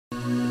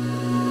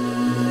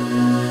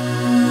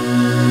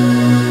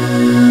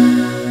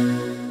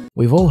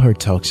We've all heard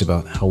talks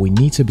about how we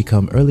need to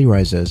become early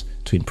risers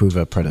to improve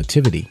our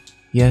productivity.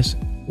 Yes,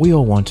 we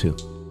all want to,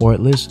 or at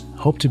least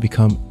hope to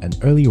become an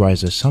early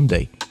riser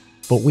someday,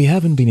 but we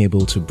haven't been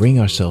able to bring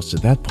ourselves to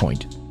that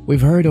point. We've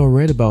heard or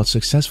read about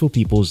successful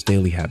people's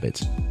daily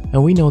habits,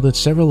 and we know that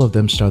several of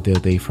them start their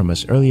day from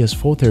as early as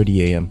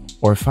 4:30 a.m.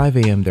 or 5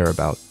 a.m.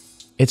 thereabout.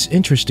 It's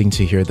interesting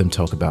to hear them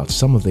talk about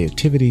some of the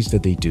activities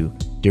that they do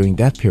during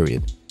that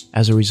period.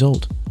 As a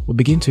result, we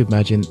begin to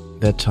imagine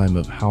that time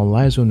of how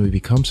lives when we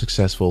become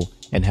successful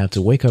and have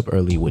to wake up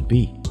early would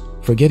be,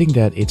 forgetting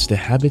that it's the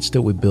habits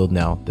that we build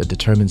now that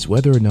determines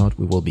whether or not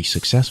we will be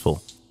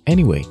successful.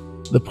 Anyway,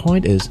 the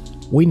point is,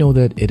 we know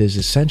that it is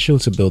essential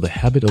to build a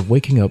habit of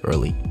waking up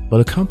early, but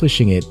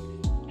accomplishing it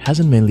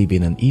hasn't mainly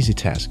been an easy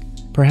task.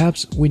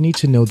 Perhaps we need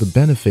to know the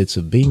benefits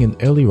of being an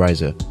early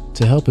riser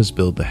to help us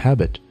build the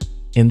habit.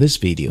 In this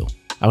video,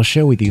 I'll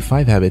share with you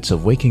 5 habits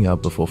of waking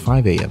up before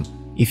 5 a.m.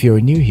 If you're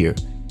new here,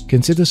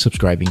 consider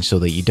subscribing so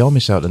that you don't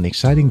miss out on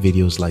exciting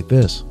videos like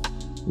this.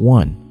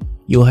 1.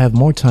 You'll have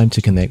more time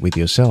to connect with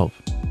yourself.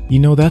 You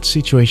know that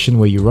situation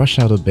where you rush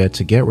out of bed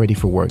to get ready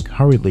for work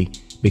hurriedly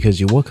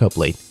because you woke up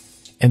late,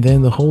 and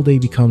then the whole day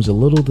becomes a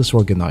little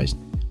disorganized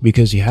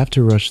because you have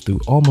to rush through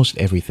almost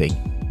everything.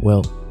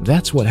 Well,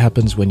 that's what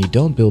happens when you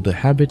don't build the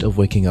habit of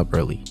waking up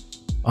early.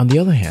 On the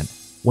other hand,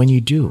 when you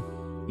do,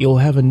 you'll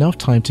have enough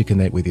time to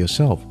connect with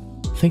yourself.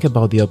 Think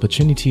about the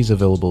opportunities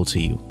available to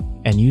you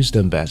and use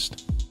them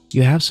best.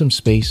 You have some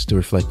space to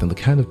reflect on the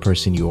kind of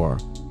person you are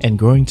and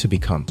growing to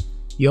become.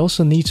 You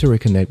also need to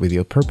reconnect with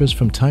your purpose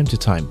from time to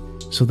time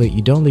so that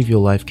you don't live your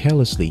life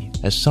carelessly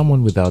as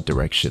someone without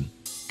direction.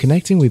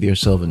 Connecting with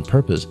yourself and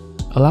purpose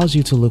allows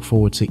you to look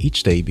forward to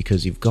each day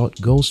because you've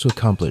got goals to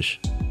accomplish.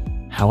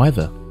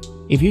 However,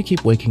 if you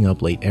keep waking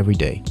up late every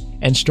day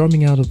and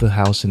storming out of the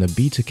house in a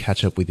bid to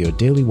catch up with your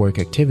daily work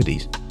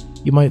activities,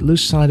 you might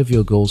lose sight of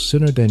your goals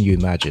sooner than you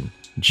imagine.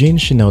 Jean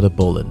Shinoda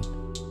Bolen,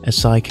 a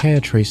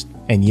psychiatrist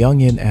and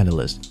Jungian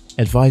analyst,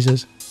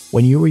 advises,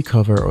 when you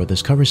recover or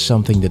discover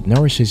something that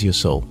nourishes your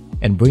soul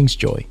and brings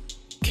joy,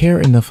 care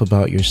enough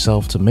about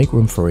yourself to make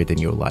room for it in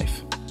your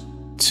life.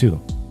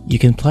 2. You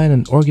can plan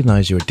and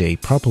organize your day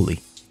properly.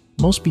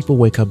 Most people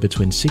wake up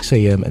between 6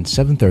 a.m. and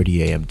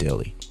 7:30 a.m.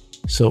 daily.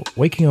 So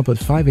waking up at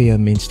 5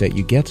 a.m. means that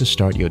you get to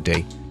start your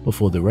day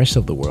before the rest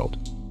of the world.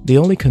 The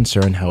only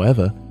concern,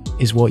 however,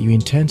 is what you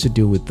intend to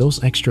do with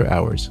those extra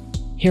hours.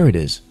 Here it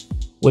is.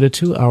 With a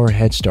 2-hour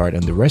head start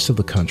on the rest of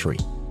the country,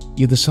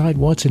 you decide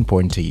what's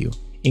important to you,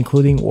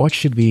 including what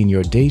should be in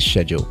your day's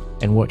schedule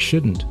and what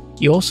shouldn't.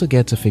 You also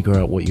get to figure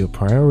out what your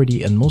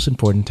priority and most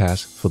important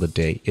task for the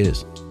day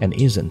is and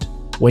isn't.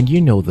 When you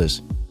know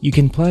this, you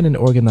can plan and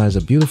organize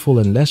a beautiful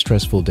and less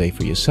stressful day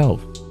for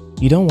yourself.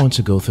 You don't want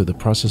to go through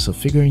the process of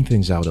figuring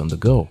things out on the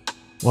go.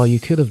 While you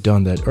could have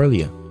done that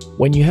earlier,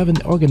 when you have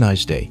an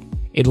organized day,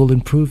 it will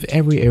improve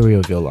every area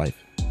of your life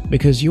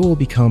because you will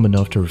be calm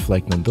enough to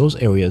reflect on those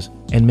areas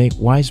and make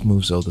wise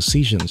moves or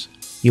decisions.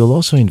 You'll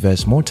also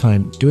invest more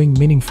time doing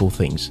meaningful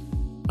things.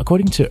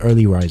 According to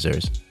early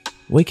risers,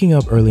 waking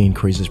up early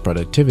increases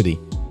productivity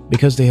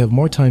because they have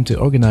more time to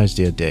organize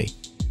their day.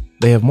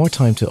 They have more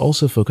time to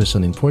also focus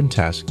on important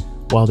tasks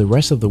while the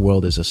rest of the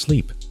world is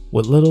asleep,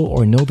 with little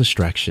or no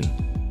distraction.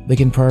 They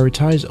can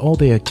prioritize all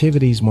their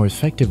activities more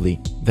effectively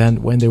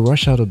than when they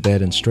rush out of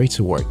bed and straight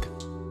to work.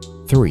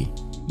 3.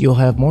 You'll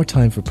have more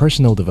time for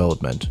personal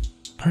development.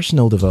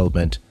 Personal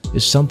development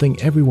is something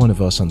every one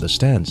of us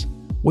understands.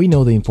 We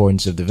know the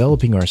importance of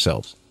developing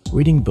ourselves,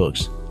 reading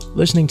books,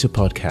 listening to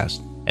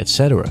podcasts,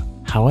 etc.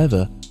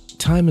 However,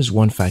 time is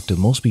one factor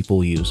most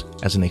people use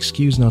as an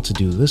excuse not to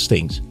do these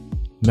things.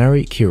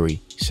 Marie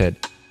Curie said,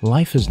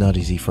 "Life is not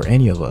easy for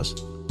any of us,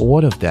 but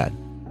what of that?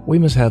 We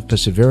must have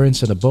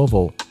perseverance and above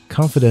all,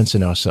 confidence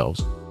in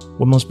ourselves.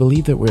 We must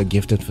believe that we're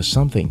gifted for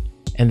something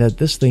and that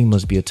this thing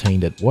must be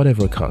attained at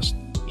whatever cost."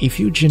 If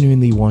you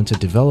genuinely want to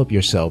develop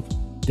yourself,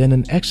 then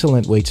an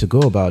excellent way to go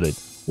about it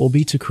will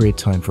be to create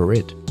time for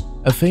it.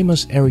 A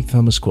famous Eric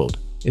Thomas quote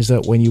is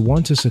that when you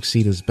want to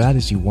succeed as bad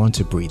as you want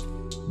to breathe,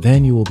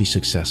 then you will be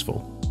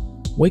successful.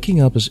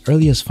 Waking up as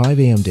early as 5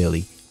 a.m.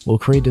 daily will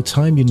create the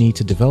time you need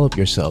to develop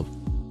yourself,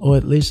 or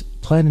at least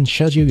plan and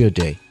schedule your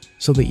day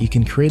so that you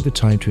can create the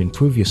time to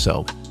improve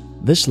yourself.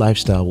 This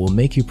lifestyle will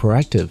make you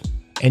proactive,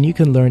 and you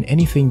can learn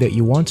anything that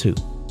you want to,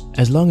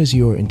 as long as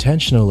you are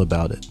intentional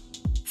about it.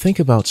 Think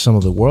about some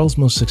of the world's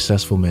most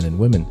successful men and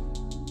women.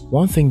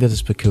 One thing that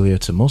is peculiar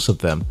to most of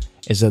them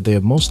is that they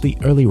are mostly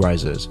early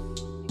risers.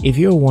 If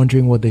you're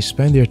wondering what they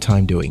spend their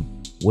time doing,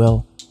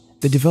 well,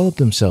 they develop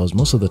themselves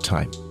most of the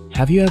time.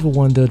 Have you ever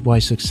wondered why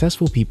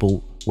successful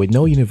people with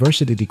no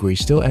university degree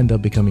still end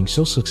up becoming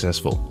so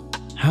successful?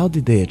 How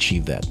did they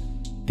achieve that?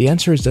 The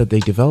answer is that they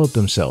develop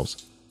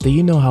themselves. Do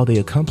you know how they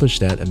accomplish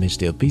that amidst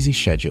their busy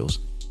schedules?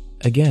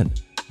 Again,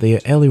 they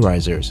are early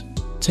risers.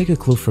 Take a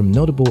clue from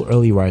notable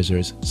early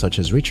risers such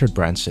as Richard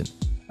Branson,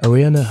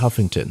 Arianna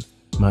Huffington,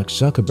 Mark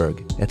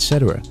Zuckerberg,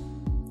 etc.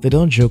 They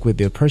don't joke with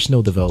their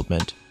personal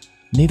development.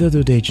 Neither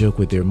do they joke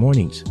with their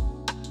mornings.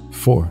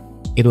 4.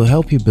 It will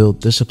help you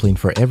build discipline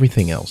for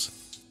everything else.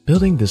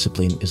 Building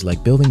discipline is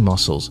like building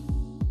muscles.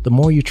 The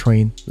more you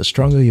train, the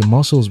stronger your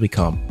muscles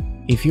become.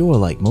 If you are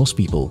like most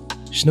people,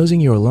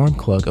 snoozing your alarm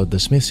clock or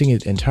dismissing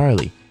it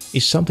entirely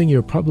is something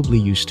you're probably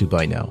used to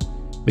by now,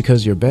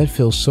 because your bed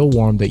feels so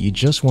warm that you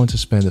just want to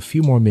spend a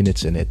few more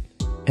minutes in it,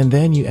 and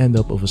then you end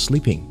up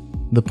oversleeping.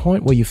 The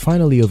point where you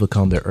finally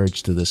overcome the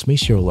urge to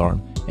dismiss your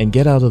alarm and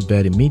get out of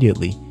bed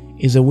immediately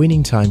is a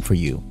winning time for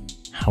you.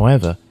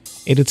 However,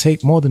 it'll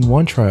take more than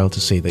one trial to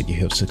say that you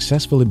have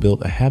successfully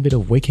built a habit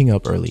of waking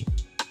up early.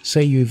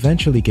 Say you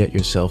eventually get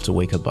yourself to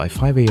wake up by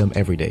 5 a.m.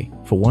 every day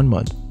for 1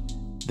 month.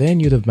 Then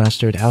you'd have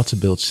mastered how to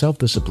build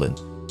self-discipline,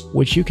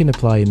 which you can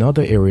apply in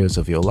other areas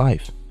of your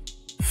life.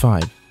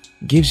 5.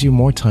 Gives you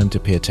more time to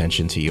pay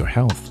attention to your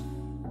health.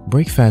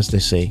 Breakfast, they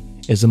say,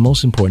 is the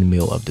most important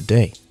meal of the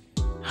day.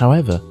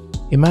 However,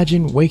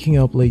 imagine waking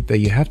up late that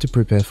you have to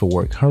prepare for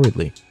work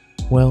hurriedly.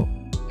 Well,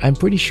 I'm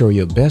pretty sure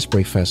your best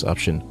breakfast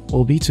option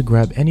will be to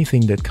grab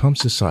anything that comes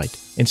to sight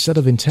instead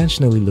of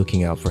intentionally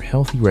looking out for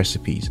healthy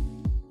recipes.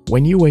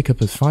 When you wake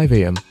up at 5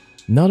 a.m.,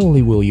 not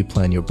only will you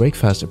plan your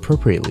breakfast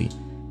appropriately,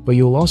 but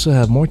you'll also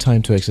have more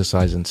time to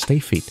exercise and stay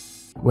fit.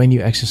 When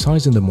you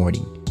exercise in the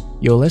morning,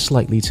 you're less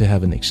likely to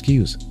have an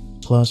excuse.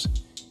 Plus,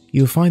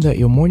 you'll find that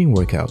your morning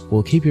workout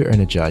will keep you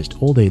energized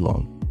all day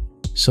long.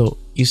 So,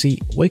 you see,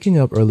 waking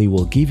up early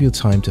will give you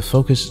time to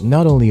focus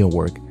not only on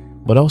work,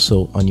 but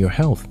also on your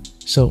health.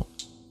 So,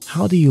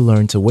 how do you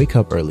learn to wake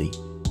up early?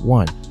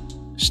 1.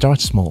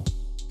 Start small.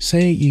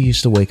 Say you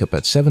used to wake up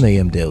at 7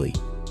 a.m. daily.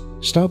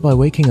 Start by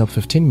waking up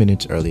 15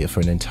 minutes earlier for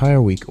an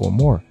entire week or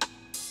more.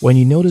 When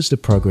you notice the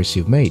progress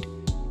you've made,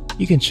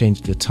 you can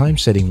change the time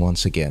setting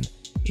once again.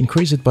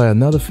 Increase it by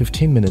another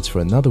 15 minutes for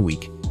another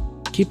week.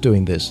 Keep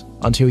doing this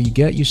until you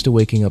get used to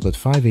waking up at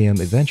 5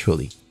 a.m.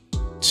 eventually.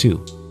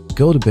 2.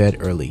 Go to bed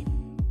early.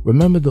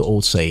 Remember the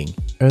old saying,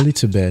 early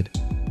to bed,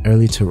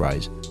 early to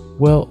rise.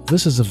 Well,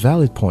 this is a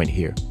valid point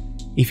here.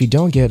 If you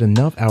don't get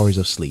enough hours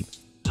of sleep,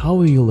 how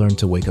will you learn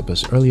to wake up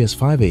as early as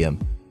 5 a.m.?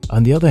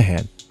 On the other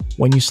hand,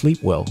 when you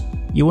sleep well,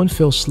 you won't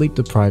feel sleep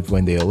deprived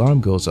when the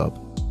alarm goes up.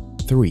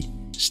 3.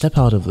 Step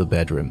out of the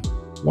bedroom.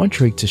 One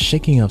trick to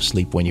shaking off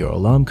sleep when your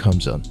alarm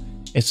comes on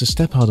is to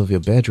step out of your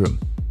bedroom.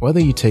 Whether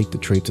you take the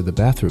trip to the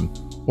bathroom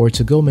or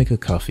to go make a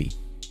coffee,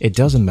 it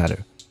doesn't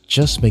matter.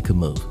 Just make a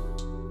move.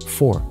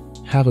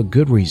 4. Have a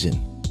good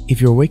reason.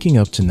 If you're waking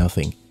up to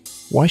nothing,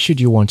 why should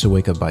you want to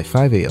wake up by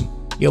 5 a.m.?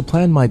 Your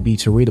plan might be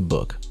to read a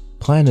book,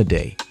 plan a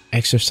day,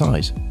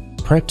 exercise,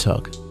 prep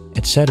talk,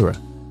 etc.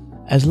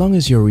 As long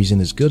as your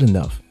reason is good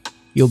enough,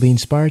 you'll be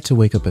inspired to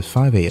wake up at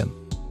 5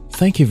 a.m.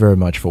 Thank you very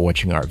much for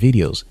watching our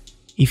videos.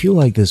 If you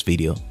like this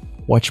video,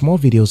 watch more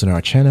videos on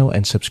our channel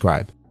and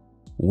subscribe.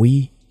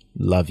 We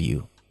love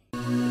you.